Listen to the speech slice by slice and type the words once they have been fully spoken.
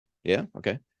Yeah.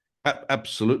 Okay.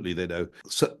 Absolutely, they know.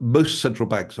 So most central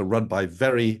banks are run by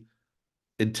very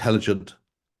intelligent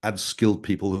and skilled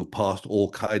people who've passed all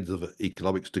kinds of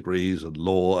economics degrees and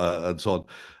law and so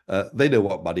on. They know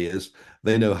what money is.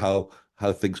 They know how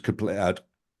things could play out,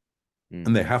 Mm.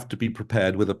 and they have to be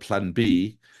prepared with a plan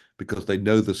B because they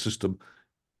know the system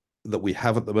that we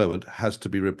have at the moment has to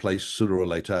be replaced sooner or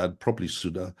later, and probably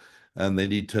sooner. And they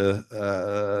need to.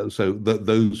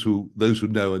 Those who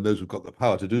know and those who've got the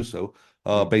power to do so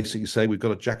are Mm. basically saying we've got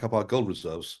to jack up our gold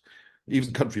reserves. Even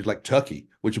Interesting. countries like Turkey,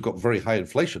 which have got very high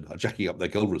inflation, are jacking up their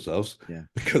gold reserves Yeah.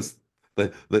 because they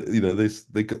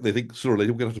think sooner or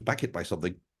later we're going to have to back it by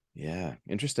something. Yeah.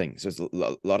 Interesting. So there's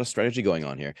a lot of strategy going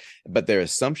on here, but their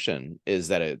assumption is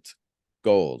that it's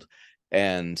gold.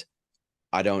 And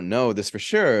I don't know this for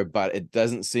sure, but it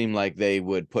doesn't seem like they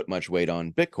would put much weight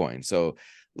on Bitcoin. So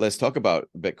let's talk about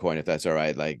Bitcoin, if that's all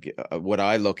right. Like what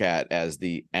I look at as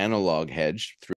the analog hedge through